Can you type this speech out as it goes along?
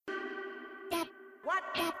What?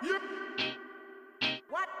 Yep.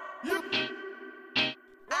 What? Yep.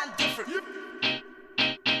 I'm different. Yep.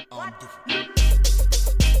 I'm different. Yep.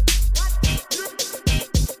 What? Yep.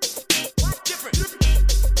 What? Different. Yep.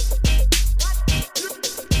 What? Yep.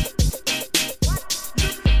 What?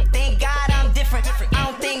 Yep. Thank God I'm different. I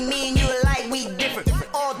don't think me and you alike, we different.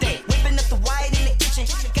 All day, whipping up the white in the kitchen.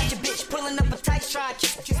 Got your bitch pulling up a tight try.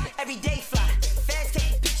 Every day fly. Fast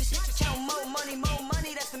taking pictures. Count more money,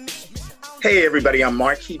 that's the mission. Hey everybody, I'm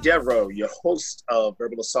Marquis Devereaux, your host of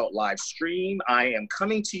Verbal Assault Live Stream. I am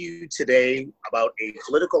coming to you today about a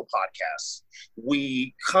political podcast.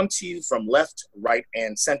 We come to you from left, right,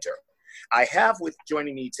 and center. I have with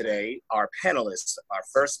joining me today our panelists. Our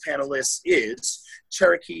first panelist is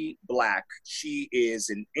Cherokee Black. She is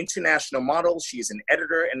an international model. She is an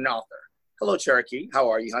editor and an author. Hello, Cherokee. How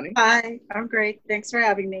are you, honey? Hi, I'm great. Thanks for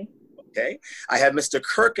having me. Okay. I have Mr.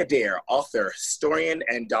 Kirk Adair, author, historian,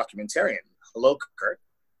 and documentarian. Hello, Kirk.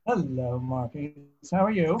 Hello, Marcus. How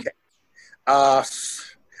are you? Okay.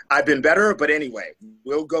 I've been better, but anyway,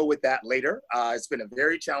 we'll go with that later. It's been a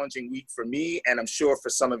very challenging week for me, and I'm sure for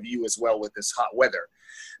some of you as well with this hot weather.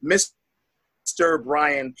 Mr.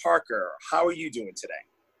 Brian Parker, how are you doing today?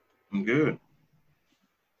 I'm good.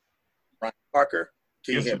 Brian Parker,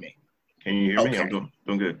 can you hear me? Can you hear me? Okay. I'm doing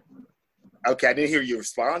good. Okay, I didn't hear your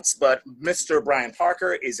response, but Mr. Brian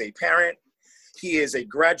Parker is a parent. He is a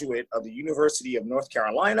graduate of the University of North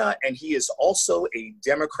Carolina, and he is also a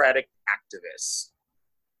Democratic activist.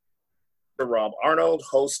 Rob Arnold,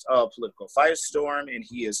 host of Political Firestorm, and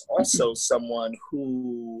he is also someone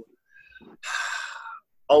who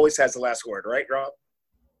always has the last word, right, Rob?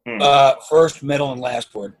 First, middle, and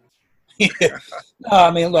last word. No, I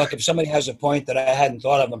mean, look, if somebody has a point that I hadn't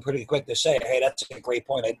thought of, I'm pretty quick to say, hey, that's a great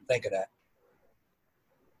point. I didn't think of that.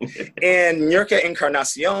 And Nurka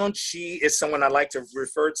Encarnacion, she is someone I like to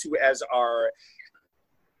refer to as our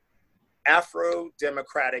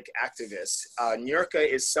Afro-Democratic activist. Nurka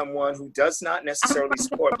is someone who does not necessarily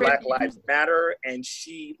support Black Lives Matter, and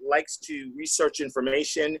she likes to research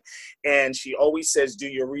information, and she always says, do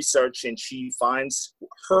your research, and she finds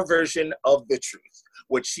her version of the truth,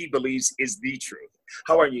 what she believes is the truth.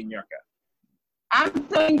 How are you, Nurka? I'm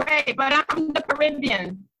doing great, but I'm from the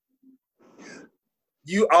Caribbean.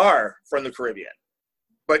 You are from the Caribbean,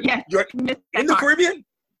 but yes, you're in the Caribbean?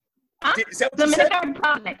 Huh? Is that what you said? Dominican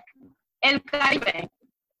Republic, El Caribe.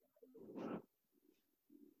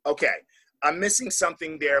 Okay, I'm missing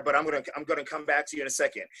something there, but I'm gonna come back to you in a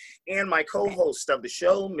second. And my co-host of the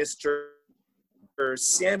show, Mr.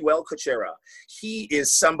 Samuel Kuchera. He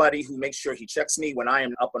is somebody who makes sure he checks me when I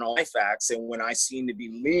am up on all my facts and when I seem to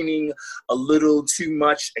be leaning a little too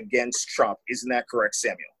much against Trump. Isn't that correct,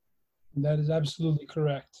 Samuel? That is absolutely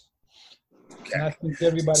correct. Okay. And I think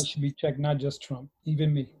everybody should be checked, not just Trump,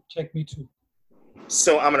 even me. Check me too.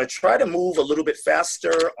 So I'm going to try to move a little bit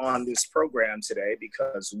faster on this program today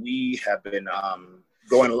because we have been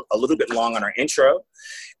going a little bit long on our intro.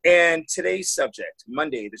 And today's subject,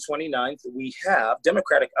 Monday the 29th, we have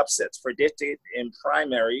Democratic upsets predicted in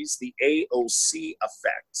primaries, the AOC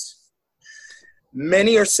effect.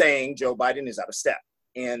 Many are saying Joe Biden is out of step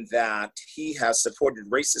and that he has supported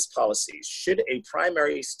racist policies. Should a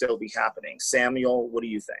primary still be happening? Samuel, what do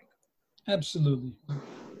you think? Absolutely.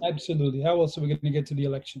 Absolutely. How else are we going to get to the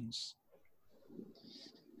elections?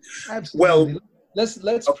 Absolutely. Well, let's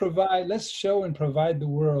show and provide the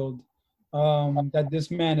world that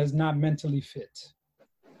this man is not mentally fit.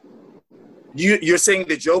 You're saying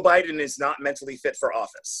that Joe Biden is not mentally fit for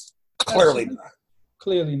office? Clearly not.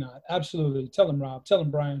 Clearly not. Absolutely. Tell him, Rob. Tell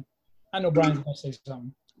him, Brian. I know Brian's going to say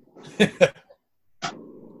something.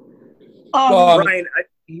 Brian,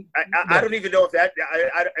 I don't even know if that,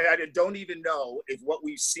 I don't even know if what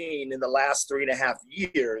we've seen in the last 3.5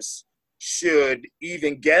 years should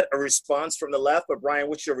even get a response from the left. But Brian,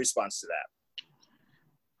 what's your response to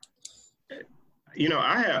that? You know,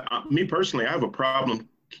 me personally, I have a problem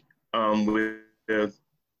with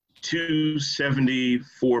 2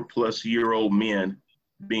 74-plus-year-old men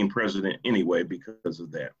being president anyway because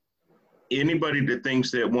of that. Anybody that thinks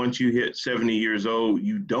that once you hit 70 years old,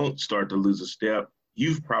 you don't start to lose a step,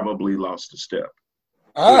 you've probably lost a step.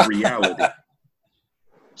 In reality.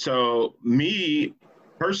 So me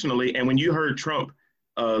personally, and when you heard Trump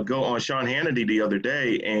go on Sean Hannity the other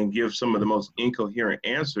day and give some of the most incoherent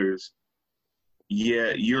answers,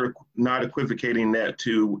 yet you're not equivocating that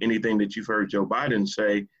to anything that you've heard Joe Biden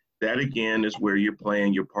say, that again is where you're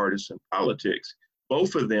playing your partisan politics.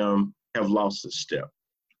 Both of them have lost a step.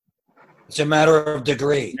 It's a matter of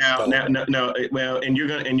degree. No. Well, and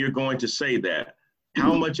you're going to say that,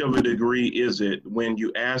 how much of a degree is it when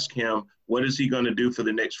you ask him, what is he going to do for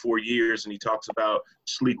the next 4 years? And he talks about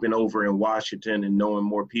sleeping over in Washington and knowing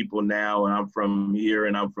more people now, and I'm from here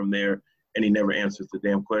and I'm from there. And he never answers the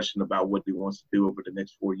damn question about what he wants to do over the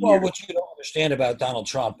next 4 years. Well, what you don't understand about Donald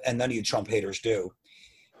Trump, and none of you Trump haters do,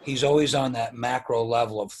 he's always on that macro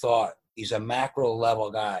level of thought. He's a macro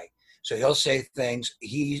level guy. So he'll say things,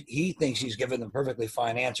 he thinks he's given the perfectly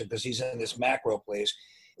fine answer because he's in this macro place.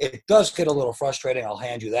 It does get a little frustrating, I'll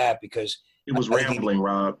hand you that, because he was rambling,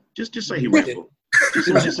 Rob. Just say he did. rambled. Just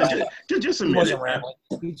admit He wasn't rambling.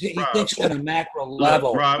 He thinks on a macro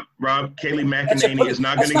level. Rob, Kayleigh McEnany is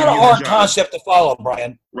not going to give you the job. That's not a hard concept to follow,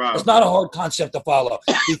 Brian. Rob, it's not a hard concept to follow.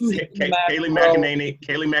 Kayleigh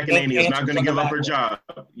McEnany is not going to give up her job.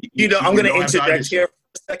 I'm going to interject here for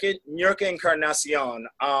a second. Niurka Encarnacion.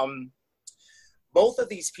 Both of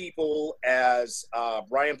these people, as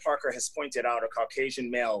Brian Parker has pointed out, are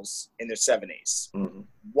Caucasian males in their 70s. Mm-hmm.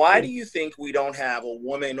 Why do you think we don't have a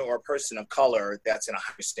woman or a person of color that's in a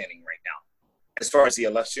higher standing right now, as far as the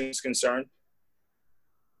election is concerned?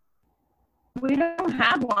 We don't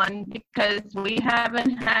have one because we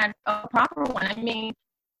haven't had a proper one. I mean,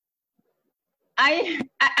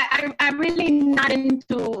 I'm really not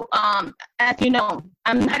into, as you know,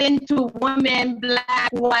 I'm not into women,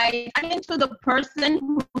 black, white. I'm into the person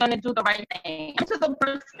who's going to do the right thing. I'm into the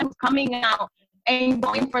person who's coming out and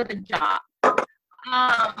going for the job.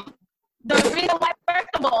 The reason why, first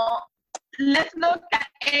of all, let's look at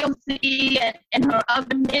AOC and her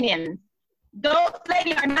other minions. Those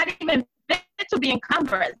ladies are not even fit to be in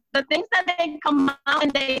Congress. The things that they come out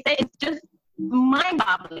and they say, it's just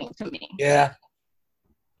mind-boggling to me. Yeah.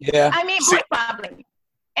 Yeah. I mean, mind-boggling.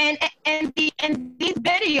 And these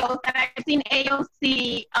videos that I've seen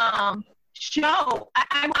AOC show,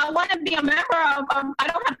 I want to be a member of. I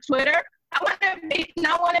don't have Twitter. I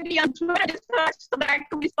want to be on Twitter just so that I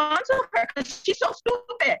can respond to her because she's so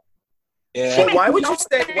stupid. Yeah. So why would you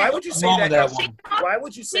say that? Why would you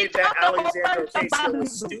say that Alexandra Ocasio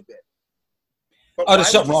was stupid? There's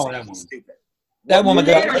something wrong with that woman. Stupid? That woman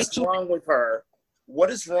got. What's wrong with her? What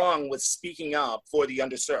is wrong with speaking up for the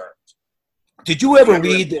underserved? Did you ever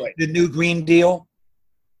read the new Green Deal?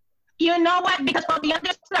 You know what? Because for the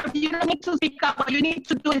underserved, you don't need to speak up. What you need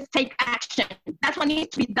to do is take action. That's what needs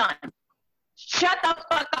to be done. Shut the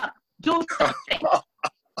fuck up. Do something.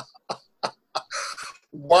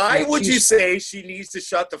 Why would you say she needs to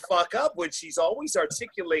shut the fuck up when she's always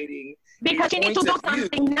articulating? Because she needs to do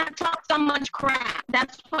something, not talk so much crap.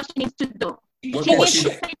 That's what she needs to do. What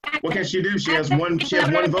can she do? She has one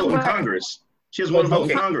vote in Congress. She has one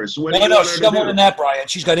vote in Congress. No, she's got more than that, Brian.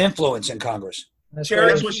 She's got influence in Congress. That's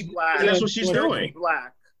what she's doing.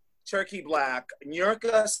 Turkey Black.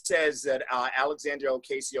 Niurka says that Alexandria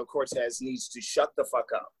Ocasio-Cortez needs to shut the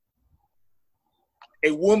fuck up.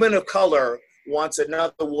 A woman of color wants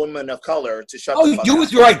another woman of color to shut the fuck up. You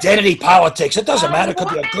with your identity politics. It doesn't matter. It could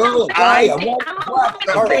be a girl, a guy, a woman.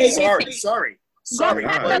 Sorry.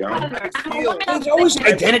 There's always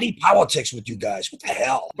identity politics with you guys. What the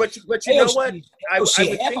hell? But you know what? I would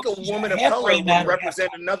think a woman of color would represent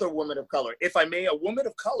another woman of color. If I may, a woman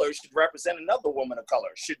of color should represent another woman of color.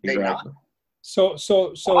 Should they not? So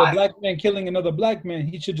a black man killing another black man,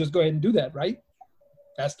 he should just go ahead and do that, right?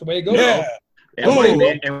 That's the way it goes. Yeah. We don't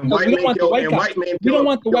want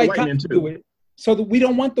the white cops to do it. So we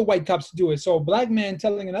don't want the white cops to do it. So a black man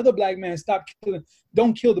telling another black man,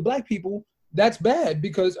 don't kill the black people, that's bad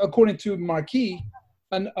because according to Marquis,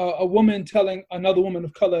 a woman telling another woman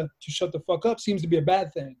of color to shut the fuck up seems to be a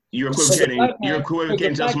bad thing. You're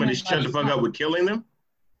equivocating tell somebody to shut the fuck up with killing them?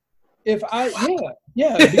 Because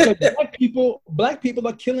black people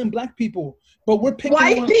are killing black people. But we're picking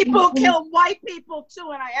white people kill white people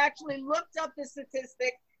too, and I actually looked up the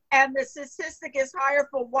statistic, and the statistic is higher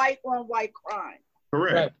for white on white crime.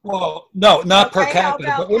 Correct. Right. Well, no, not per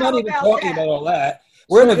capita, but we're not even talking about all that.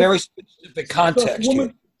 We're in a very specific context.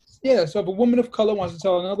 So if a woman of color wants to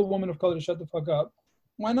tell another woman of color to shut the fuck up,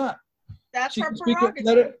 why not? That's her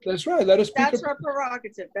prerogative. That's right. Let her speak. That's her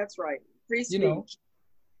prerogative. That's right. Free speech.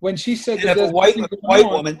 When she said that if a white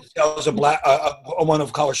woman tells a woman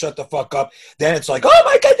of color shut the fuck up, then it's like, oh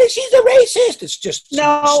my goodness, she's a racist. It's just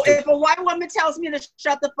no. If a white woman tells me to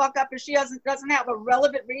shut the fuck up and she doesn't have a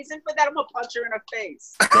relevant reason for that, I'm gonna punch her in her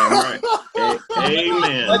face. Damn right.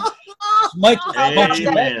 Amen. Mike,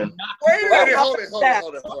 amen. Wait, hold it.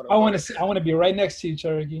 I want to be right next to you,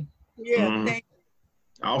 Cherokee. Yeah. Thank you.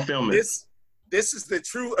 I'll film it. This is the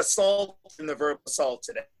true assault and the verbal assault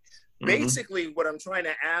today. Basically, what I'm trying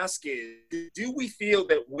to ask is, do we feel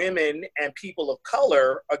that women and people of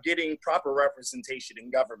color are getting proper representation in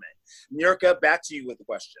government? Niurka, back to you with the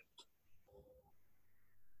question.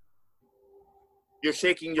 You're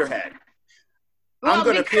shaking your head. Well, I'm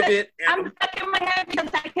going to pivot. I'm shaking my head because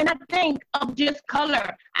I cannot think of just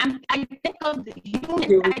color. I think of the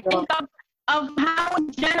unit. I think of how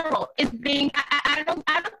general it's being. I don't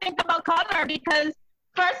think about color because,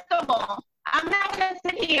 first of all, I'm not going to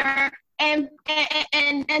sit here and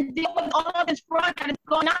deal with all of this fraud that is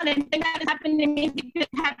going on and think that is happening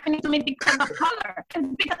to me because of color.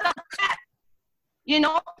 It's because of that. You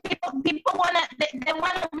know, people they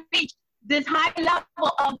want to reach this high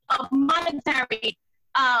level of monetary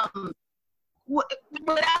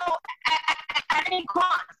without at any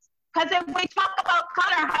cost. Because if we talk about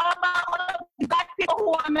color, how about all of the Black people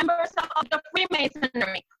who are members of the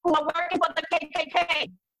Freemasonry, who are working for the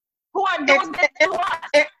KKK, who are doing this to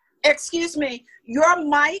us? Excuse me, your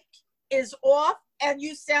mic is off and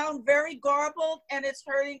you sound very garbled and it's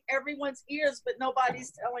hurting everyone's ears, but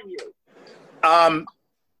nobody's telling you.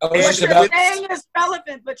 What you're saying is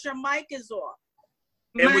relevant, but your mic is off.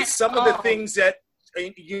 And with some of the things that,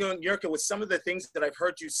 you know, Yurka, with some of the things that I've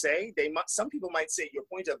heard you say, some people might say your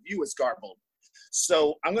point of view is garbled.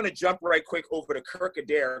 So I'm going to jump right quick over to Kirk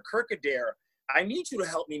Adair. Kirk Adair, I need you to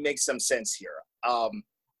help me make some sense here.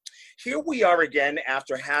 Here we are again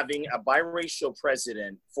after having a biracial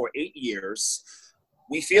president for 8 years.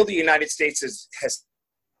 We feel the United States has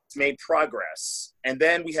made progress. And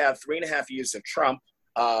then we have 3.5 years of Trump.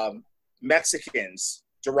 Mexicans,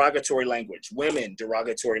 derogatory language. Women,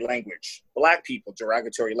 derogatory language. Black people,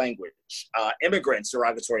 derogatory language. Immigrants,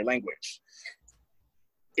 derogatory language.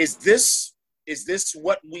 Is this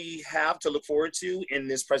what we have to look forward to in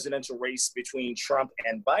this presidential race between Trump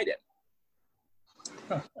and Biden?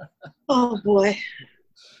 Oh boy.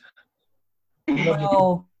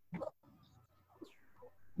 Well,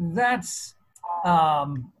 that's a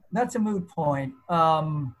moot point.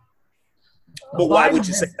 But why would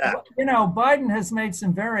you say that? You know, Biden has made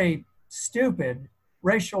some very stupid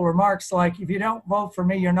racial remarks like, if you don't vote for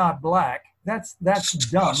me, you're not black. That's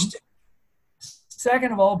dumb.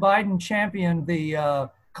 Second of all, Biden championed the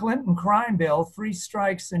Clinton crime bill, 3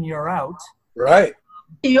 strikes and you're out. Right.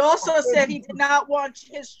 He also said he did not want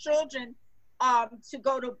his children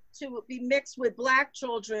to be mixed with black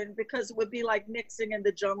children because it would be like mixing in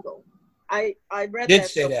the jungle. I read that. Did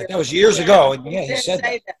say that. That was years ago. And yeah, he said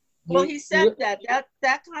that. Well, he said that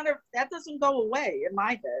doesn't go away in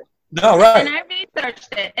my head. No, right. And I researched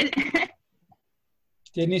it.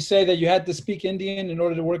 Didn't he say that you had to speak Indian in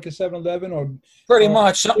order to work at 7-Eleven, or pretty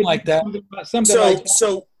much something like that?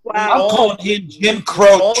 So wow. I'm calling him Jim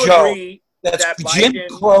Crow Joe. That's Jim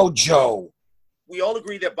Crow Joe. We all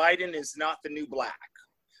agree that Biden is not the new black.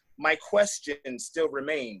 My question still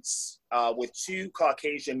remains, with 2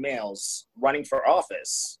 Caucasian males running for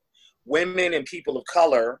office, women and people of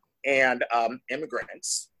color and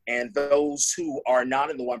immigrants, and those who are not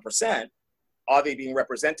in the 1%, are they being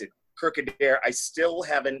represented? Kirk Adair, I still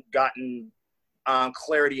haven't gotten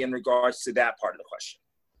clarity in regards to that part of the question.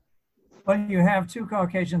 Well, you have 2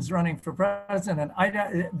 Caucasians running for president.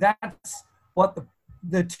 That's what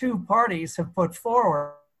the 2 parties have put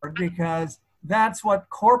forward, because that's what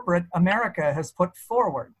corporate America has put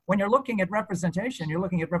forward. When you're looking at representation, you're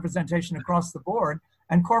looking at representation across the board.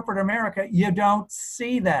 And corporate America, you don't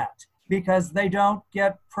see that because they don't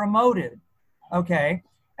get promoted, okay?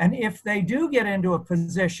 And if they do get into a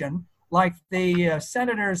position like the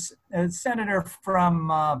senator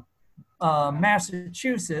from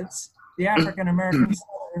Massachusetts, the African-American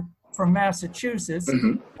senator from Massachusetts,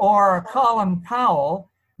 or Colin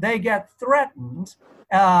Powell, they get threatened.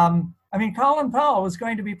 Colin Powell was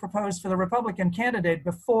going to be proposed for the Republican candidate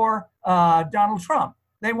before Donald Trump.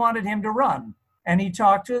 They wanted him to run. And he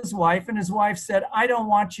talked to his wife, and his wife said, I don't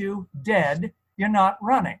want you dead. You're not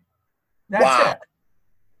running. That's it.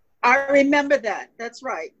 I remember that. That's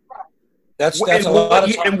right. That's a lot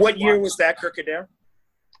of time. And what year was that, Kirk Adair?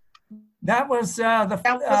 That was the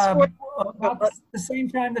same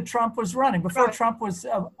time that Trump was running. Before Trump was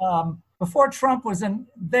before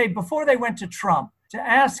they went to Trump to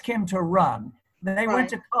ask him to run, they went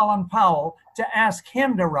to Colin Powell to ask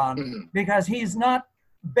him to run because he's not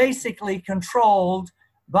basically controlled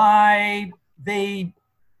by the,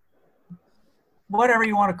 whatever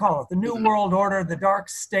you want to call it, the New World Order, the dark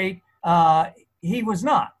state. He was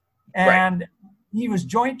not. And he was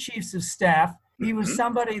Joint Chiefs of Staff. He was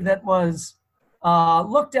somebody that was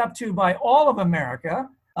looked up to by all of America.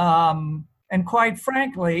 And quite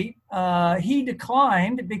frankly, he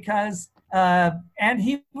declined because, and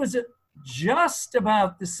he was at just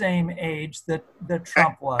about the same age that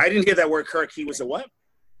Trump was. I didn't hear that word, Kirk. He was a what?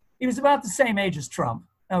 He was about the same age as Trump.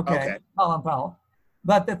 Okay. Colin Powell.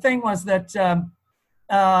 But the thing was that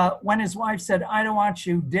when his wife said, I don't want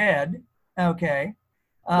you dead, Okay.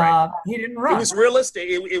 Right. He didn't run. It was realistic.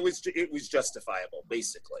 It was justifiable,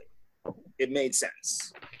 basically. It made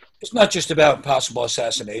sense. It's not just about possible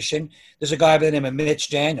assassination. There's a guy by the name of Mitch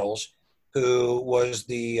Daniels, who was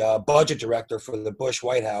the budget director for the Bush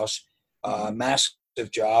White House,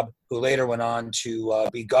 massive job, who later went on to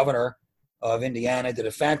be governor of Indiana, did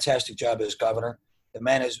a fantastic job as governor. The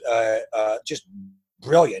man is just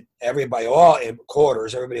brilliant. Everybody, all in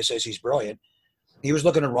quarters, everybody says he's brilliant. He was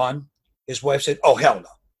looking to run. His wife said, oh, hell no.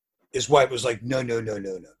 His wife was like, no.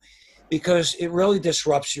 Because it really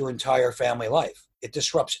disrupts your entire family life. It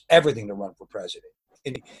disrupts everything to run for president.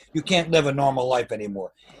 And you can't live a normal life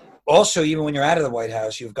anymore. Also, even when you're out of the White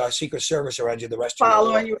House, you've got Secret Service around you the rest of your life.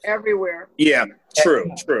 Following you everywhere. Yeah,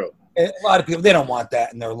 true. A lot of people, they don't want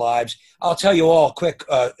that in their lives. I'll tell you all a quick,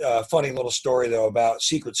 funny little story, though, about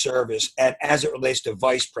Secret Service and as it relates to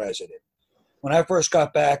vice president. When I first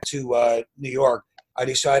got back to New York, I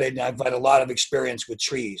decided I've had a lot of experience with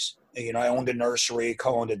trees. You know, I owned a nursery,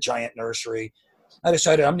 co-owned a giant nursery. I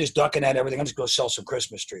decided I'm just ducking at everything. I'm just going to sell some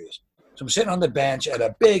Christmas trees. So I'm sitting on the bench at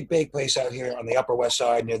a big place out here on the Upper West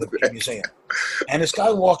Side near the museum. And this guy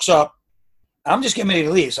walks up. I'm just getting ready to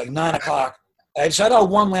leave. It's like 9 o'clock. I said, oh,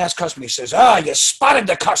 one last customer. He says, you spotted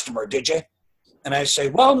the customer, did you? And I say,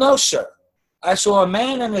 well, no, sir. I saw a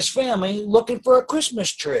man and his family looking for a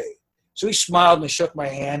Christmas tree. So he smiled and shook my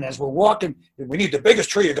hand as we're walking. We need the biggest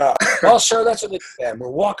tree you got. Well, sir, that's it. And we're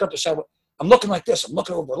walking up the sidewalk. I'm looking like this. I'm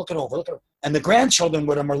looking over. And the grandchildren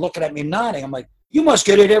with him are looking at me nodding. I'm like, you must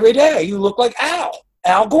get it every day. You look like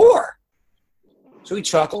Al Gore. So he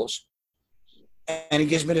chuckles. And he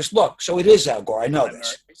gives me this look. So it is Al Gore. I know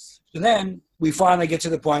this. So then we finally get to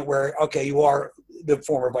the point where, okay, you are the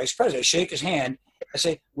former vice president. I shake his hand. I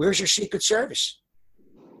say, where's your Secret Service?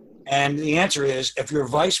 And the answer is, if you're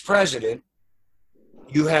vice president,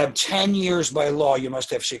 you have 10 years by law, you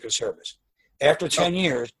must have Secret Service. After 10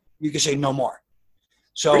 years, you can say no more.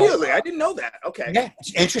 So really? I didn't know that. Okay. Yeah,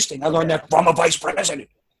 it's interesting. I learned that from a vice president.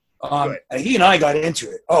 And he and I got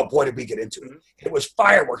into it. Oh, boy, did we get into it. It was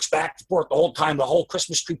fireworks back and forth the whole time, the whole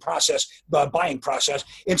Christmas tree process, the buying process,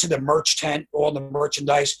 into the merch tent, all the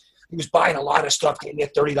merchandise. He was buying a lot of stuff, getting a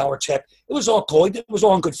 $30 tip. It was all cool. It was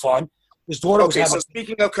all in good fun. His daughter was so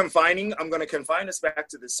speaking of confining, I'm going to confine us back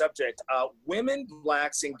to the subject. Women,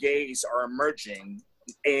 blacks, and gays are emerging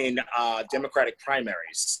in Democratic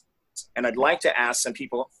primaries. And I'd like to ask some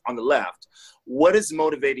people on the left, what is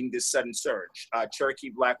motivating this sudden surge?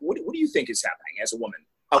 Cherokee Black, what do you think is happening as a woman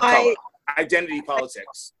of color? Identity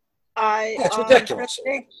politics. That's ridiculous.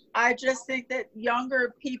 I just think that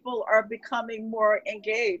younger people are becoming more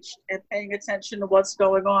engaged and paying attention to what's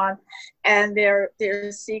going on, and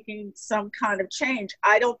they're seeking some kind of change.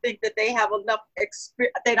 I don't think that they have enough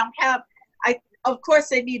experience. They don't have. Of course,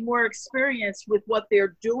 they need more experience with what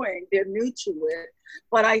they're doing. They're new to it,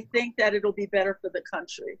 but I think that it'll be better for the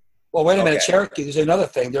country. Well, wait a minute, Cherokee. There's another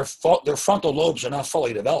thing. Their frontal lobes are not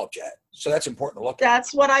fully developed yet, so that's important to look at.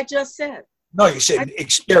 That's what I just said. No, you said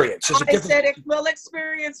experience. I said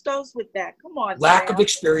experience goes with that. Come on. Lack of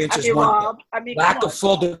experience is one thing. Lack of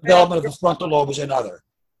full development of the frontal lobe is another.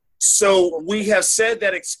 So we have said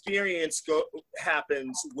that experience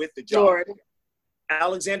happens with the job. Lord.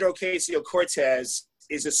 Alexandria Ocasio-Cortez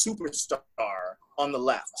is a superstar on the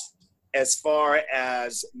left as far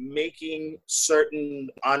as making certain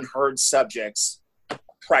unheard subjects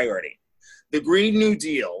priority. The Green New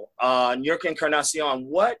Deal, New York Encarnacion,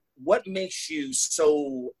 what makes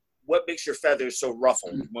your feathers so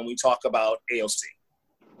ruffled when we talk about AOC?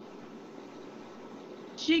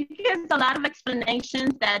 She gives a lot of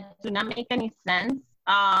explanations that do not make any sense.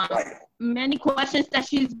 Many questions that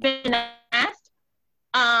she's been asked,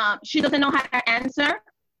 she doesn't know how to answer.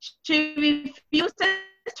 She refuses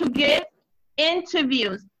to give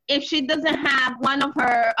interviews if she doesn't have one of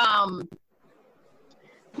her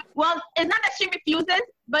well, it's not that she refuses,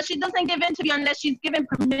 but she doesn't give interview unless she's given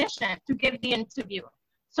permission to give the interview.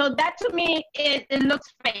 So that to me, it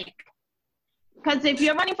looks fake. Because if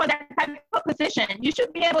you're running for that type of position, you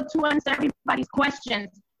should be able to answer everybody's questions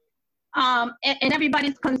and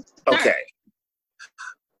everybody's concerns. Okay.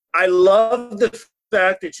 I love the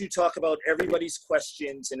fact that you talk about everybody's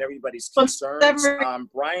questions and everybody's concerns.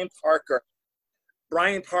 Brian Parker,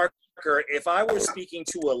 if I were speaking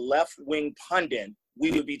to a left-wing pundit, we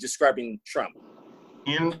would be describing Trump.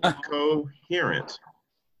 Incoherent.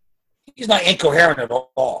 He's not incoherent at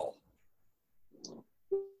all.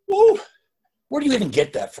 Woo. Where do you even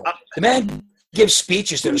get that from? The man gives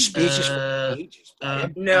speeches that are speeches for ages.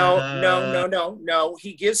 No.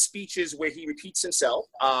 He gives speeches where he repeats himself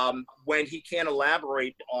when he can't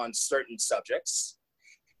elaborate on certain subjects.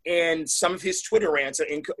 and some of his Twitter rants are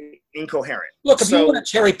incoherent. Look, if you want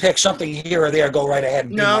to cherry pick something here or there, go right ahead.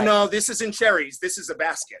 No, this isn't cherries. This is a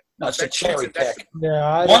basket. No, it's a cherry pick.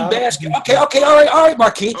 Yeah, one basket. Okay, all right,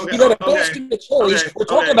 Marquis. Okay, you got a basket of cherries. We're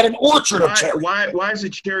talking about an orchard of cherries. Why is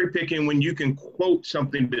it cherry picking when you can quote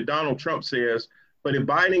something that Donald Trump says, but if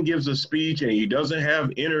Biden gives a speech and he doesn't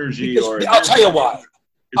have energy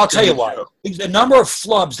I'll tell you why. The number of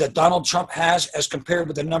flubs that Donald Trump has as compared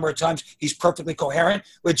with the number of times he's perfectly coherent.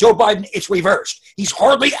 With Joe Biden, it's reversed. He's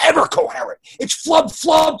hardly ever coherent. It's flub.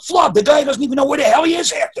 The guy doesn't even know where the hell he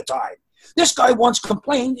is half the time. This guy once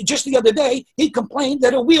complained, just the other day, he complained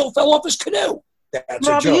that a wheel fell off his canoe. That's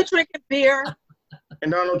a joke. You drinking beer?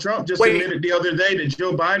 And Donald Trump just admitted the other day that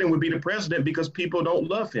Joe Biden would be the president because people don't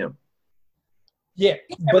love him. Yeah,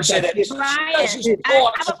 but that's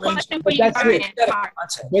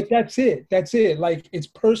it. That's it. Like, it's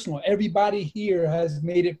personal. Everybody here has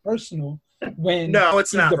made it personal. When no,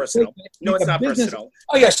 it's not personal. No, it's not personal.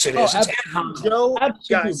 Oh, yes, it is.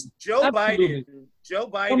 Joe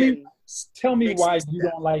Biden. Tell me why you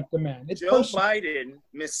don't like the man. It's Joe Biden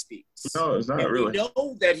misspeaks. No, it's not really. We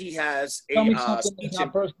know that he has Tell me something that's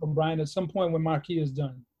not personal, Brian. At some point when Marquis is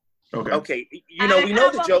done. Okay. We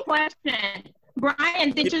know that Joe. Question.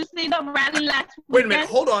 Brian, did you see the rally last week? Wait a minute.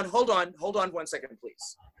 Hold on 1 second,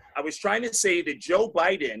 please. I was trying to say that Joe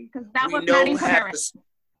Biden,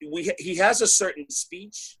 he has a certain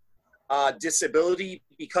speech disability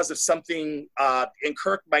because of something, and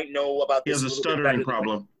Kirk might know about this. He has a stuttering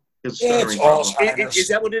problem. Is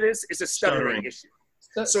that what it is? It's a stuttering issue.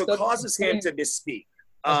 So it causes him to misspeak.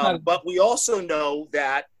 But we also know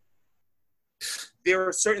that there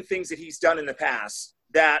are certain things that he's done in the past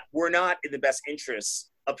that were not in the best interests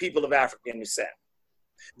of people of African descent,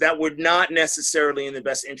 that were not necessarily in the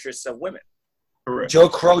best interests of women. Correct. Jim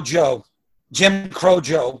Crow Joe.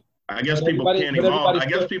 I guess people can't evolve. I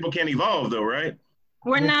guess people can't evolve, though, right?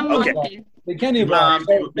 We're not monkeys. They can't evolve.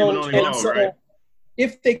 Right?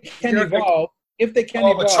 If they can evolve,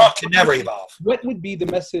 Trump can never evolve. What would be the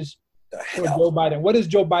message for Joe Biden? What is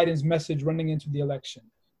Joe Biden's message running into the election?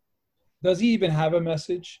 Does he even have a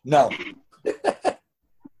message? No.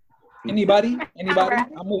 Anybody?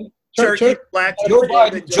 Turkey, black. Joe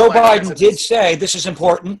Biden did say, this is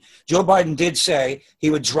important, Joe Biden did say he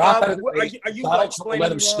would drop out of the race.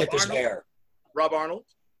 Let him stick his hair. Rob Arnold,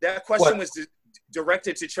 that question was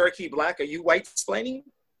directed to Cherokee Black. Are you white-splaining?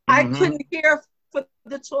 I couldn't hear for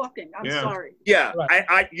the talking. I'm sorry. Yeah, right.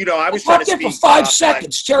 I was trying to speak. For 5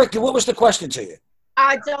 seconds. Cherokee, what was the question to you?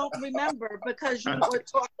 I don't remember because you were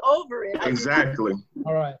talked over it. Exactly.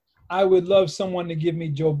 All right. I would love someone to give me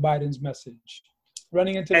Joe Biden's message.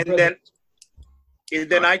 Running into the president. And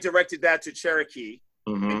then I directed that to Cherokee.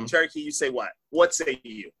 Mm-hmm. Cherokee, you say what? What say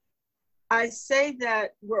you? I say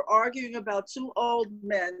that we're arguing about two old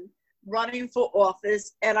men running for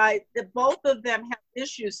office, and both of them have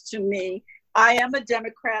issues to me. I am a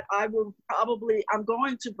Democrat. I'm going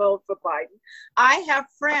to vote for Biden. I have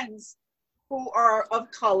friends who are of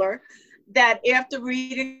color that after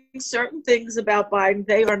reading certain things about Biden,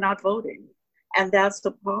 they are not voting. And that's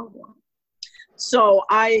the problem. So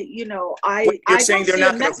you're saying they're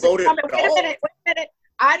not going to vote at all? Wait a minute.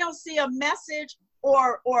 I don't see a message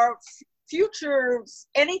or future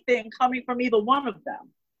anything coming from either one of them.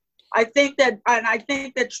 I think that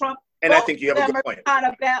Trump and I think you have a good point.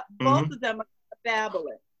 Both of them are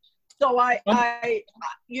babbling. So I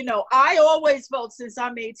always vote since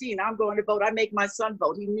I'm 18. I'm going to vote. I make my son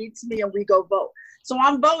vote. He meets me and we go vote. So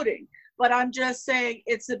I'm voting. But I'm just saying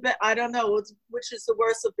it's a bit, I don't know which is the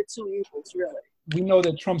worst of the two evils, really. We know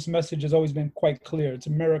that Trump's message has always been quite clear. It's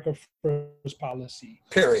America first policy.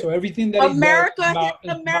 Period. So everything that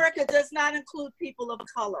America does not include people of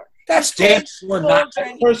color. That's damn sure not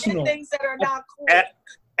personal. Things that are not cool.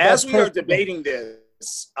 As we are debating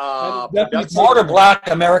this, smarter black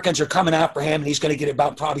Americans are coming after him, and he's going to get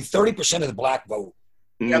about probably 30% of the black vote.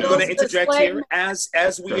 I'm going to interject here. As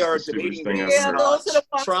we are debating this, those are the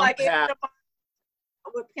ones Trump had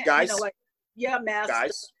guys.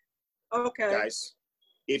 Guys. Okay. Guys,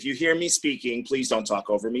 if you hear me speaking, please don't talk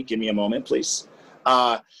over me. Give me a moment, please.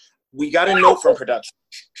 We got a note from production.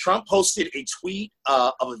 Trump posted a tweet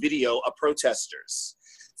of a video of protesters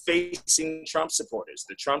facing Trump supporters.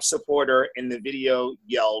 The Trump supporter in the video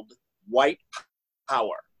yelled, "White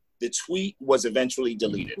power." The tweet was eventually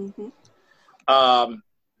deleted. Mm-hmm.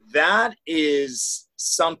 That is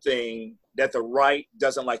something that the right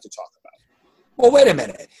doesn't like to talk about. Well, wait a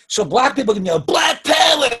minute. So black people can yell "Black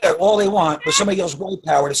power" all they want, but somebody yells "white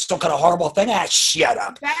power." It's some kind of horrible thing. Shut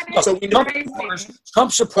up. So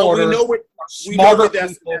Trump supporters smarter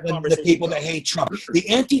people than the people that hate Trump. The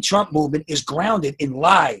anti-Trump movement is grounded in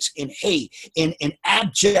lies, in hate, in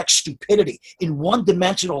abject stupidity, in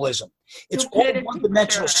one-dimensionalism. It's all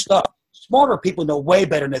one-dimensional stuff. Smarter people know way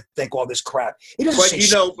better than to think all this crap. It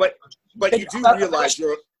doesn't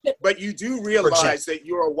but you do realize that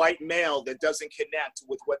you're a white male that doesn't connect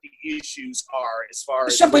with what the issues are as far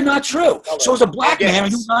as. It's simply not true. So as a black man, are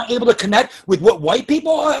you not able to connect with what white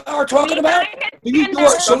people are talking about? You do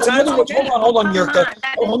it. So in other words, hold on, Yurka.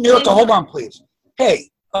 Hold on, please. Hey,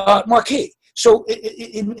 Marquis. So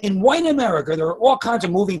in white America, there are all kinds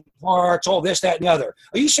of moving parts, all this, that, and the other.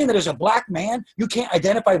 Are you saying that as a black man, you can't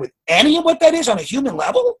identify with any of what that is on a human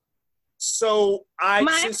level? So my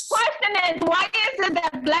question is, why is it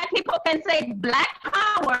that black people can say black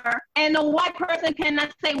power and a white person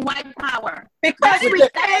cannot say white power? Because we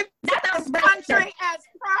came to this country as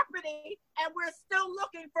property, and we're still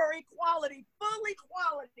looking for equality, full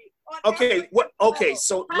equality. Okay.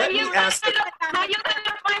 So let me ask. How you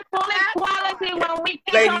gonna find full equality when we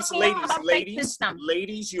can't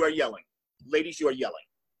ladies, you are yelling. Ladies, you are yelling.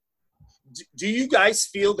 Do you guys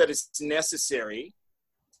feel that it's necessary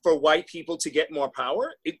for white people to get more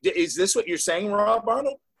power? Is this what you're saying, Rob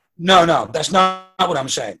Arnold? No, that's not what I'm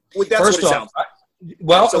saying. Well, that's what it sounds like.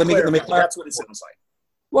 Well, let me clarify. That's what it sounds like.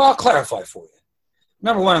 Well, I'll clarify for you.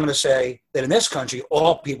 Number one, I'm going to say that in this country,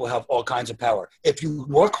 all people have all kinds of power. If you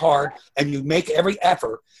work hard and you make every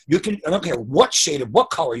effort, you can, I don't care what shade of what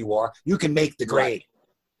color you are, you can make the grade.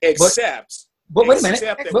 Right. But wait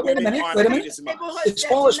a minute. As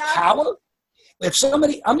far as power,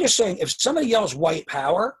 I'm just saying, if somebody yells white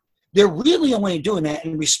power, they're really only doing that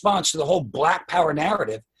in response to the whole black power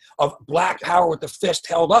narrative of black power with the fist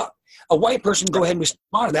held up. A white person can go ahead and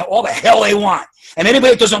respond to that all the hell they want. And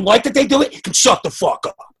anybody that doesn't like that they do it can suck the fuck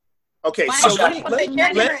up. Okay, so let me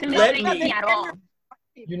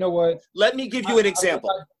you know what? Let me give you an example.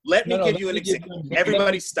 Let me give you an example.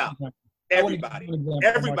 Everybody stop. Everybody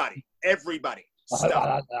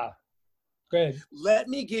stop. Go ahead. Let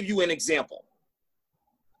me give you an example.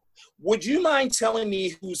 Would you mind telling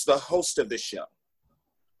me who's the host of this show?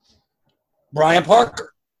 Brian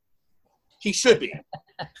Parker. He should be.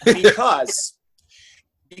 Because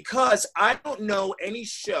I don't know any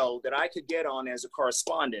show that I could get on as a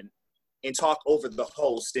correspondent and talk over the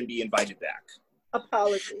host and be invited back.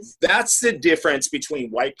 Apologies. That's the difference between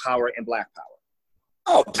white power and black power.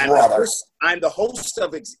 Oh, brother. I'm the host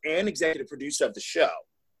of and executive producer of the show,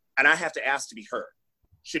 and I have to ask to be heard.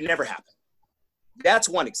 Should never happen. That's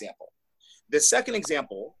one example. The second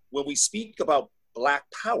example, when we speak about black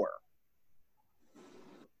power,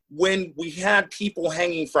 when we had people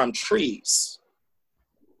hanging from trees,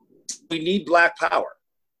 we need black power.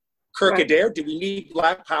 Kirk Adair, did we need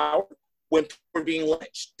black power when people were being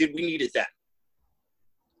lynched? Did we need it then?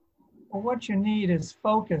 Well, what you need is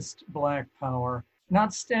focused black power,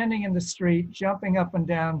 not standing in the street, jumping up and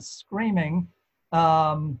down, screaming,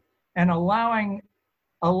 and allowing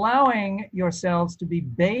yourselves to be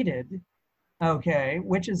baited, okay,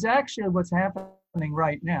 which is actually what's happening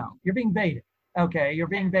right now. You're being baited, okay? You're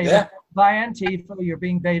being baited by Antifa. You're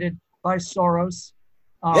being baited by Soros.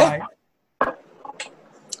 All right.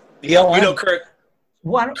 You know, Kirk,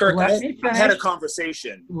 I had a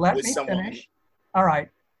conversation with someone. Finish. All right.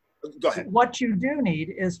 Go ahead. What you do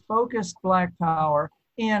need is focused black power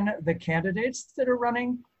in the candidates that are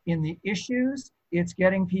running, in the issues. It's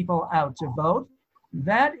getting people out to vote.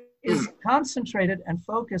 That is concentrated and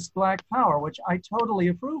focused black power, which I totally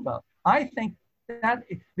approve of. I think that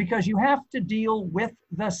because you have to deal with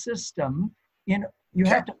the system, you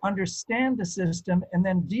have to understand the system and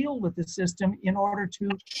then deal with the system in order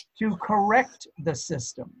to correct the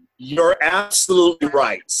system. You're absolutely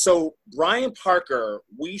right. So Brian Parker,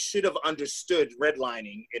 we should have understood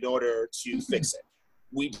redlining in order to fix it.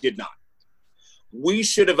 We did not. We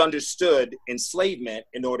should have understood enslavement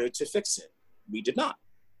in order to fix it. We did not.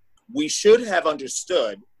 We should have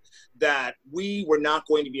understood that we were not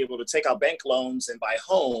going to be able to take out bank loans and buy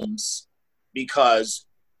homes because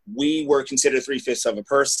we were considered 3/5 of a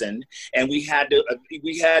person, and we had to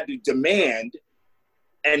demand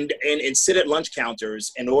and sit at lunch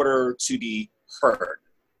counters in order to be heard.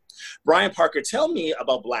 Brian Parker, tell me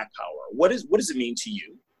about black power. What does it mean to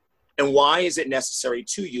you, and why is it necessary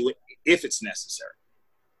to you if it's necessary?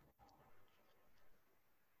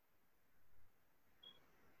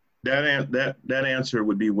 That answer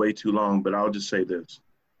would be way too long, but I'll just say this.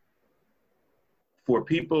 For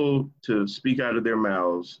people to speak out of their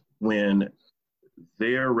mouths when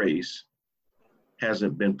their race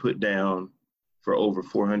hasn't been put down for over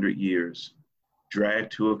 400 years,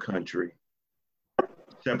 dragged to a country,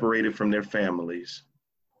 separated from their families,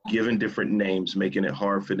 given different names, making it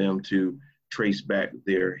hard for them to trace back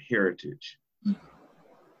their heritage.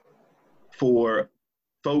 For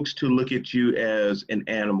folks to look at you as an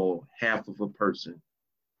animal, half of a person,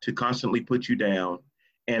 to constantly put you down,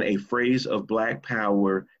 and a phrase of Black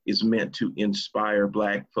power is meant to inspire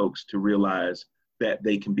Black folks to realize that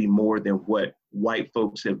they can be more than what white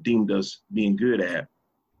folks have deemed us being good at.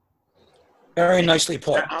 Very nicely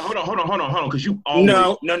put. Hold on, because you always...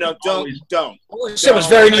 No, don't. It was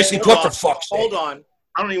very nicely put, for fuck's sake. Hold on.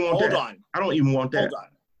 I don't even want that. I don't even want that. Hold on.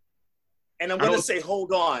 And I'm going to say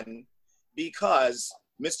hold on because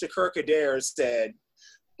Mr. Kirk-Adair said,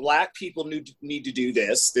 Black people need to do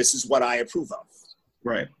this. This is what I approve of.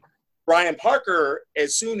 Right. Brian Parker,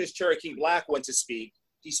 as soon as Cherokee Black went to speak,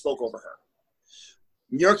 he spoke over her.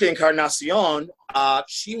 Nyorka Encarnacion,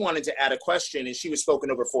 she wanted to add a question and she was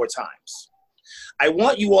spoken over 4 times. I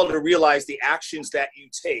want you all to realize the actions that you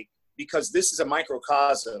take because this is a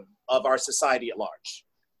microcosm of our society at large.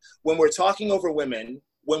 When we're talking over women,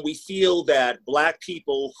 when we feel that Black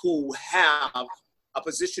people who have a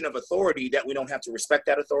position of authority, that we don't have to respect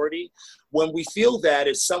that authority, when we feel that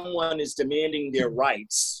if someone is demanding their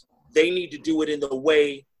rights, they need to do it in the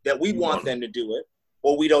way that we want them to do it,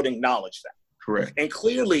 or we don't acknowledge that. Correct. And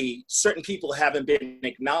clearly, certain people haven't been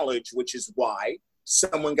acknowledged, which is why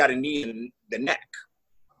someone got a knee in the neck.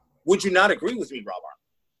 Would you not agree with me, Robert?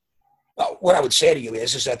 Well, what I would say to you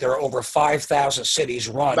is that there are over 5,000 cities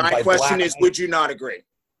run by Black. My question is, would you not agree?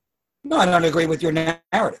 No, I don't agree with your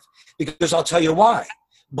narrative because I'll tell you why.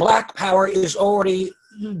 Black power is already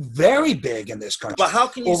very big in this country. But how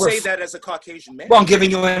can you say that as a Caucasian man? Well, I'm giving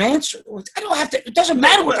you an answer. I don't have to. It doesn't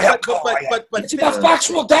matter what the hell but it's about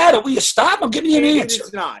factual data. Will you stop? I'm giving you an answer. It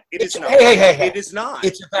is not. It is not. Hey. It is not.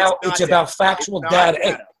 It's about factual data.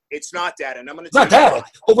 Hey. It's not data. And I'm going to tell you data.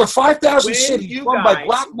 Over 5,000 cities run by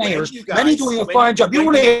Black mayors, many doing a fine job. You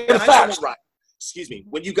want to hear the facts. Excuse me.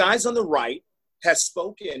 When you guys on the right have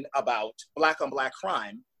spoken about Black on Black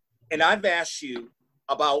crime, and I've asked you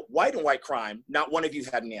about white on white crime, not one of you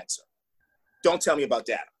had an answer. Don't tell me about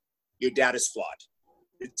data. Your data is flawed.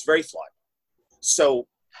 It's very flawed. So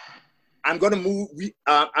I'm going to move.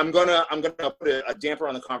 I'm going to put a damper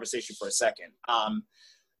on the conversation for a second.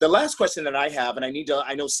 The last question that I have, and I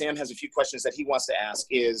know Sam has a few questions that he wants to ask,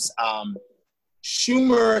 is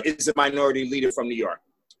Schumer is a minority leader from New York,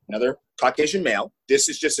 another Caucasian male. This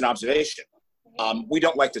is just an observation. We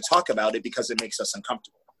don't like to talk about it because it makes us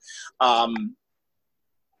uncomfortable.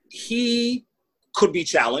 He could be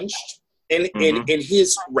challenged in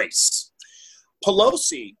his race.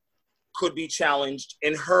 Pelosi could be challenged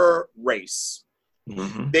in her race.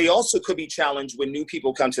 Mm-hmm. They also could be challenged when new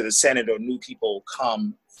people come to the Senate or new people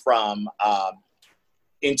come from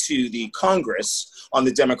into the Congress on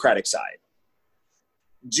the Democratic side.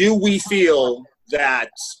 Do we feel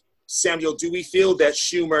that, Samuel,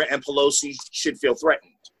 Schumer and Pelosi should feel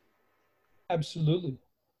threatened? Absolutely.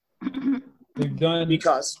 They've done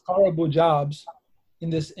horrible jobs in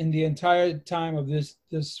the entire time of this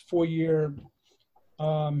 4-year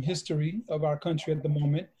history of our country at the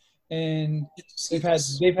moment, and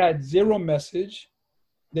they've had zero message,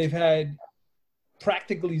 they've had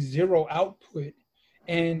practically zero output.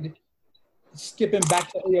 And skipping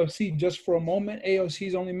back to AOC just for a moment,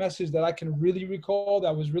 AOC's only message that I can really recall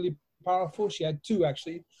that was really powerful. She had 2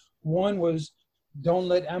 actually. One was, don't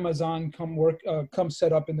let Amazon come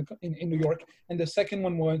set up in New York. And the second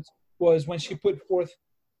one was when she put forth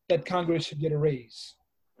that Congress should get a raise.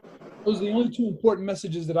 Those are the only 2 important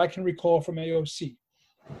messages that I can recall from AOC.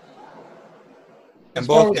 As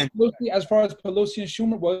far as Pelosi and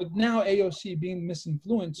Schumer, well, now AOC being Miss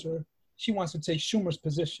Influencer, she wants to take Schumer's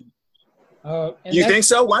position. You think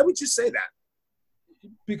so? Why would you say that?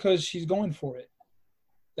 Because she's going for it.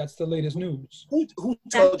 That's the latest news. Who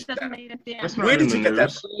told you that? Where did you get that?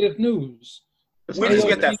 That's the latest news. Where did you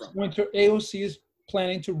get that from? AOC is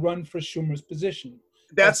planning to run for Schumer's position.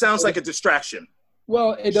 That sounds like a distraction.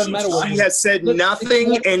 Well, it doesn't matter what. She has said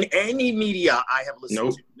nothing in any media I have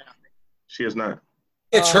listened to. Nothing. She has not.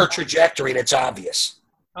 It's her trajectory, and it's obvious.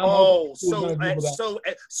 So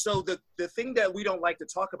the thing that we don't like to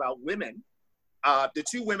talk about, women, the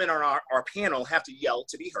 2 women on our panel have to yell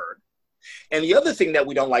to be heard. And the other thing that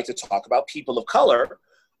we don't like to talk about, people of color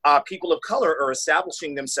are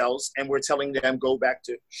establishing themselves, and we're telling them, go back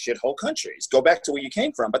to shithole countries, go back to where you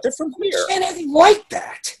came from, but they're from here. And anything like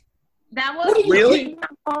that. That was really?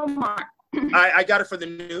 I got it for the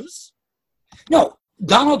news. No,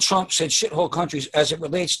 Donald Trump said shithole countries as it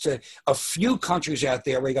relates to a few countries out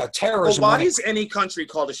there where you got terrorism. Well, why is any country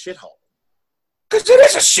called a shithole? Because it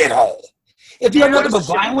is a shithole. If you have nothing but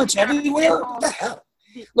violence everywhere, what the hell?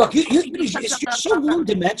 Look, you're so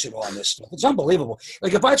one-dimensional on this stuff. It's unbelievable.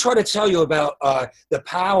 Like if I try to tell you about the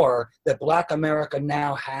power that Black America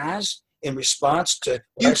now has in response to...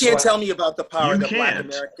 You can't tell me about the power that Black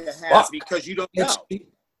America has because you don't know.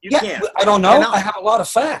 You can't. I don't know. I have a lot of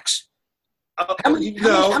facts. You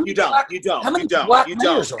don't.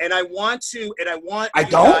 And I want. I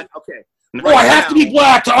don't? Okay. No, I have to be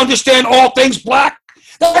Black to understand all things Black?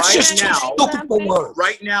 That's just too stupid for words.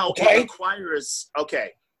 Right now, okay?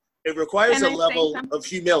 It requires a level of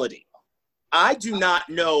humility. I do not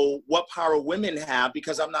know what power women have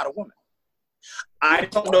because I'm not a woman. I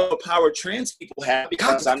don't know what power trans people have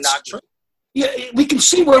because I'm not trans. Yeah, we can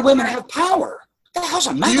see where women have power. What the hell's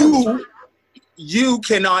a matter? You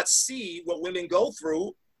cannot see what women go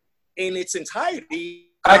through in its entirety.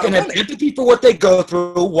 I can have empathy for what they go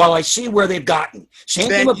through while I see where they've gotten. Same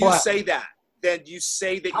thing with Black. Then you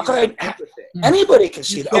say that you have empathy. Anybody can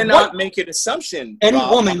see that. You cannot make an assumption. Any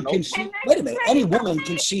woman can see. Wait a minute. Any woman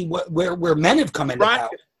can see where men have come into power.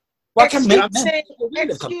 Why can men?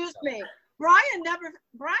 Excuse me. Brian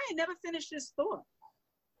never finished his thought.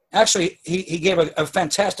 Actually, he gave a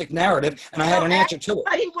fantastic narrative, and I had an answer to it.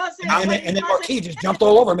 But he wasn't. And then Marquis just jumped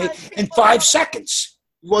all over me in 5 seconds.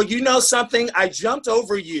 Well, you know something? I jumped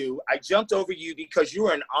over you because you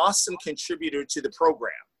are an awesome contributor to the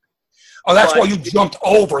program. Oh, that's why you jumped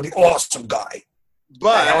over the awesome guy.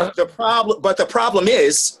 But the problem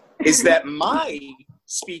is that my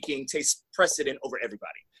speaking takes precedent over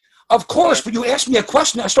everybody. Of course, but you asked me a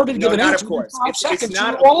question. I started to give an answer. Of course. In 5 seconds. It's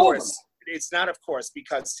not of course. It's not of course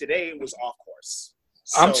because today it was off course.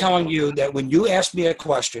 So, I'm telling you that when you asked me a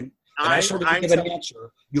question and I started to give an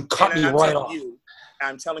answer, you cut me right off.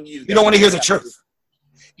 I'm telling you. You don't want to hear the truth.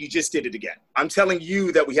 You just did it again. I'm telling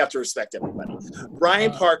you that we have to respect everybody.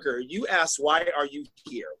 Brian Parker, you asked, why are you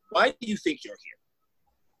here? Why do you think you're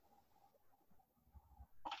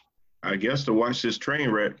here? I guess to watch this train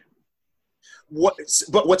wreck.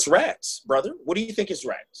 But what's wrecked, brother? What do you think is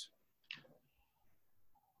wrecked?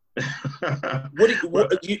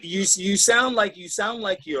 You sound like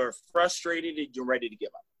you're frustrated and you're ready to give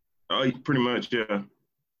up. Oh, pretty much, yeah.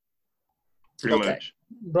 Pretty much.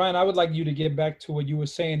 Brian, I would like you to get back to what you were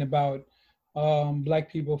saying about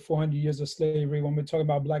Black people, 400 years of slavery. When we're talking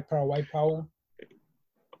about Black power, white power,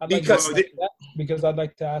 because I'd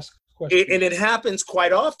like to ask questions. And it happens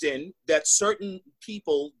quite often that certain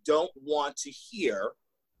people don't want to hear.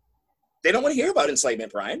 They don't want to hear about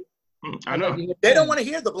enslavement, Brian. I know. They don't want to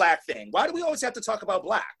hear the Black thing. Why do we always have to talk about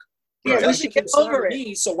Black? Yeah, we should get over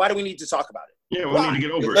it. So why do we need to talk about it? Yeah, we need to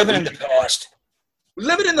get over it. Living in the past.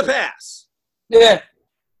 Living in the past. Yeah.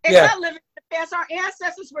 It's not living in the past. Our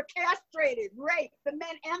ancestors were castrated, raped, the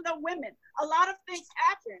men and the women. A lot of things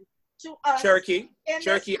happened to us. Cherokee,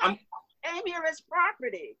 I'm came here as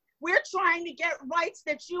property. We're trying to get rights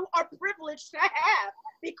that you are privileged to have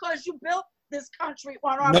because you built this country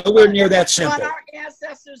on our nowhere near that simple. On our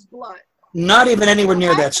ancestors' blood. Not even anywhere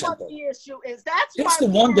near that simple. The issue is that's it's the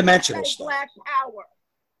one-dimensional stuff. Black power.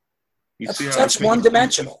 That's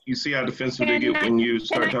one-dimensional. You see how defensive they get when you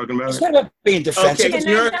start talking about it? It's not about being defensive.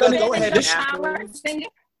 Okay, go ahead.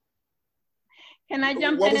 Can I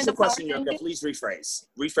jump in? What was the question, Yurka? Please rephrase.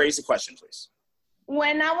 Rephrase the question, please.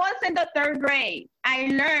 When I was in the 3rd grade, I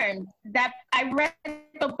learned that I read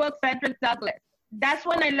the book Frederick Douglass. That's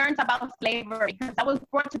when I learned about slavery because I was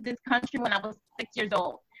brought to this country when I was 6 years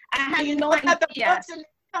old. I had no idea. The books in this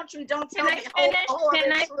country don't tell me.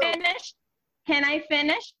 Can I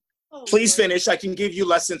finish? Please finish. I can give you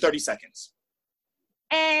less than 30 seconds.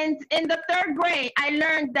 And in the 3rd grade, I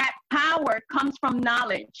learned that power comes from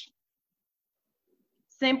knowledge.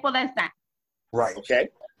 Simple as that. Right. Okay.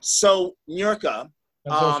 So, Nyurka,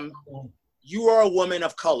 you are a woman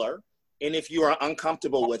of color. And if you are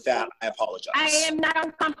uncomfortable with that, I apologize. I am not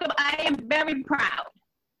uncomfortable. I am very proud.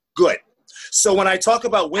 Good. So when I talk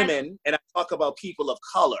about women and I talk about people of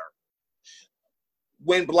color,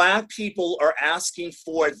 when Black people are asking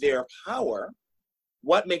for their power,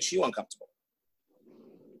 what makes you uncomfortable?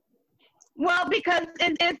 Well, because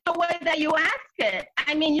it's the way that you ask it.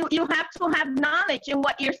 I mean, you have to have knowledge in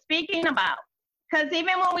what you're speaking about. Because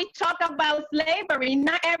even when we talk about slavery,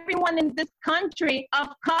 not everyone in this country of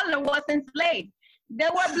color was enslaved. There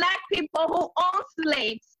were Black people who owned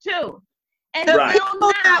slaves too. And the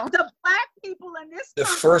Black people in this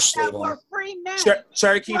country first that were free men.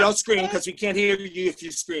 Cherokee, don't scream because we can't hear you if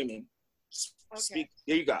you're screaming. Speak.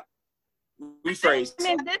 Here you go. Rephrase. I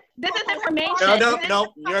mean, this is information. No,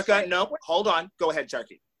 Nyurka, no. Hold on. Go ahead,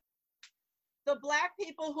 Cherokee. The Black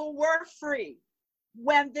people who were free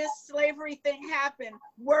when this slavery thing happened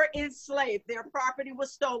were enslaved. Their property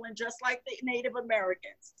was stolen, just like the Native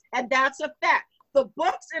Americans. And that's a fact. the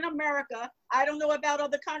books in America, I don't know about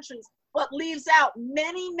other countries, but leaves out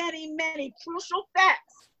many, many, many crucial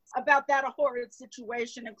facts about that horrid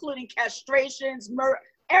situation, including castrations, murder,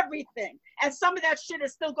 everything. And some of that shit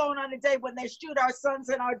is still going on today when they shoot our sons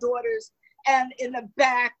and our daughters and in the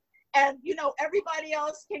back. And, you know, everybody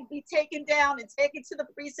else can be taken down and taken to the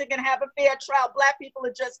precinct and have a fair trial. Black people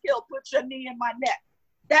are just killed. Put your knee in my neck.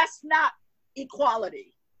 That's not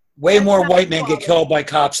equality. Way more white men get killed by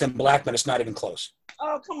cops than black men. It's not even close.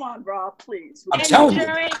 Oh, come on, Rob, please. I'm telling you.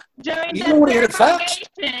 During you don't want to hear the facts.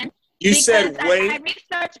 You said I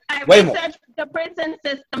researched the prison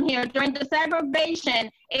system here. During the segregation,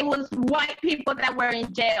 it was white people that were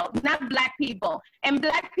in jail, not black people. And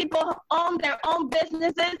black people own their own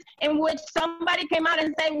businesses, in which somebody came out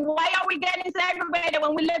and said, "Why are we getting segregated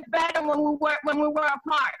when we live better when we were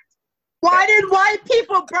apart?" Why did white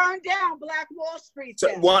people burn down Black Wall Street?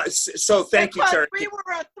 So thank you, Turkey. We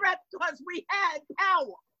were a threat because we had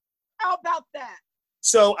power. How about that?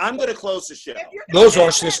 So I'm going to close the show. Those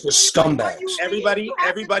racists were scumbags. Everybody,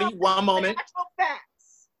 one moment.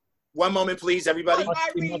 One moment, please, everybody.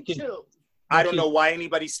 I don't know why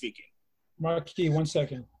anybody's speaking. Marquis, one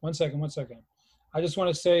second. I just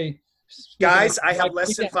want to say, guys, I have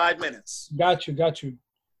less than 5 minutes. Got you.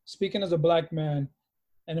 Speaking as a black man,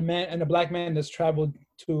 and a black man that's traveled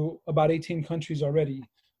to about 18 countries already,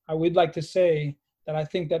 I would like to say that I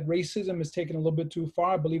think that racism is taken a little bit too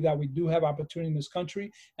far. I believe that we do have opportunity in this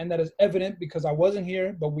country, and that is evident because I wasn't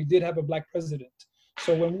here, but we did have a black president.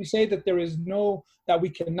 So when we say that that we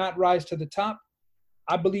cannot rise to the top,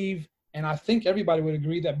 I believe, and I think everybody would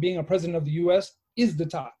agree, that being a president of the U.S. is the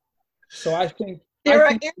top. So I think there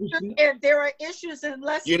are issues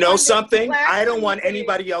unless you know something. I don't want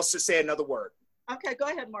anybody else to say another word. Okay, go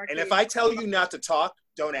ahead, Mark. And if I tell you not to talk,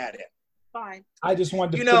 don't add it. Fine. I just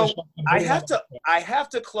wanted to. You know, I have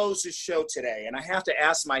to close this show today, and I have to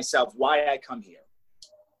ask myself why I come here.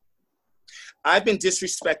 I've been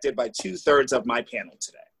disrespected by 2/3 of my panel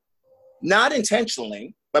today, not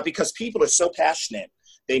intentionally, but because people are so passionate,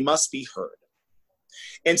 they must be heard.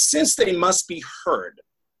 And since they must be heard,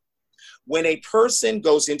 when a person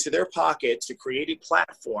goes into their pocket to create a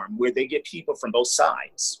platform where they get people from both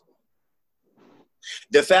sides,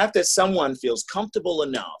 the fact that someone feels comfortable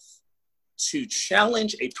enough to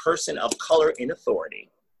challenge a person of color in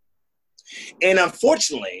authority, and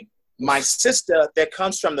unfortunately, my sister that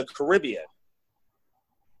comes from the Caribbean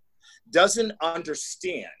doesn't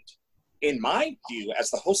understand, in my view,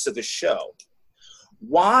 as the host of the show,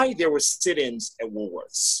 why there were sit-ins at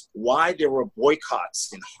Woolworths, why there were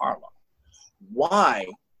boycotts in Harlem, why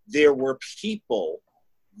there were people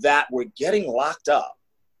that were getting locked up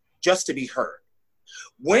just to be heard.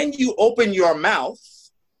 When you open your mouth,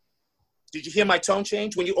 did you hear my tone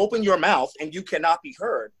change? When you open your mouth and you cannot be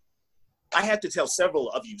heard, I had to tell several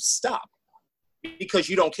of you, stop, because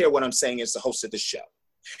you don't care what I'm saying as the host of the show.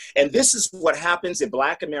 And this is what happens in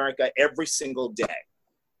Black America every single day.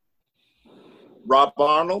 Rob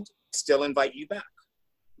Arnold, still invite you back.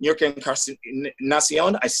 New York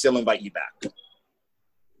Encarnacion, I still invite you back.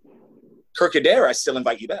 Kirk Adair, I still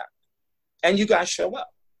invite you back. And you guys show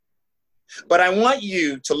up. But I want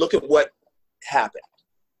you to look at what happened.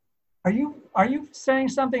 Are you saying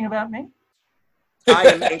something about me? I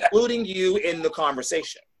am including you in the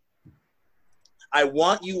conversation. I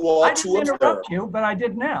want you all to observe. I didn't interrupt you, but I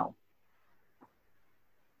did now.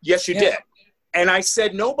 Yes, you did. And I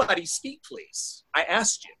said, nobody speak, please. I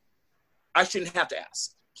asked you. I shouldn't have to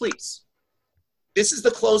ask. Please. This is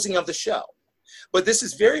the closing of the show. But this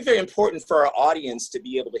is very, very important for our audience to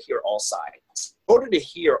be able to hear all sides. In order to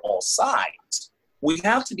hear all sides, we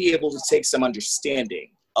have to be able to take some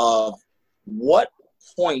understanding of what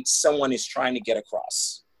point someone is trying to get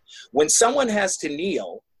across. When someone has to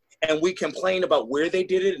kneel and we complain about where they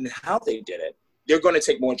did it and how they did it, they're going to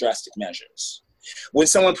take more drastic measures. When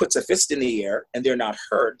someone puts a fist in the air and they're not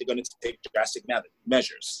heard, they're going to take drastic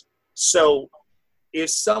measures. So if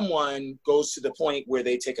someone goes to the point where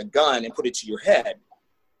they take a gun and put it to your head,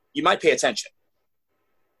 you might pay attention.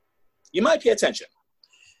 You might pay attention.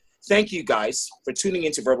 Thank you guys for tuning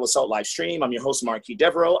into Verbal Assault live stream. I'm your host, Marquis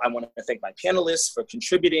Devereaux. I want to thank my panelists for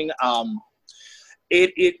contributing.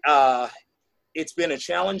 It's been a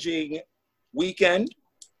challenging weekend.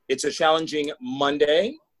 It's a challenging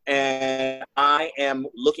Monday, and I am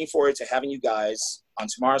looking forward to having you guys on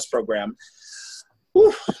tomorrow's program.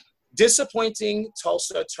 Whew. Disappointing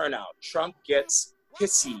Tulsa turnout. Trump gets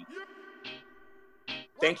pissy.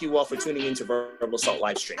 Thank you all for tuning into Verbal Assault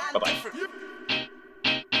live stream. Bye-bye.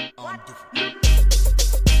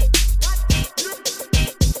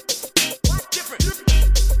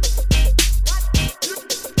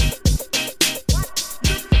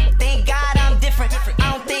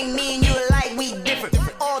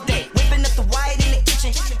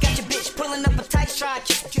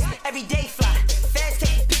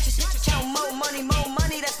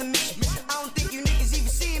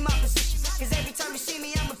 time you see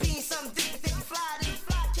me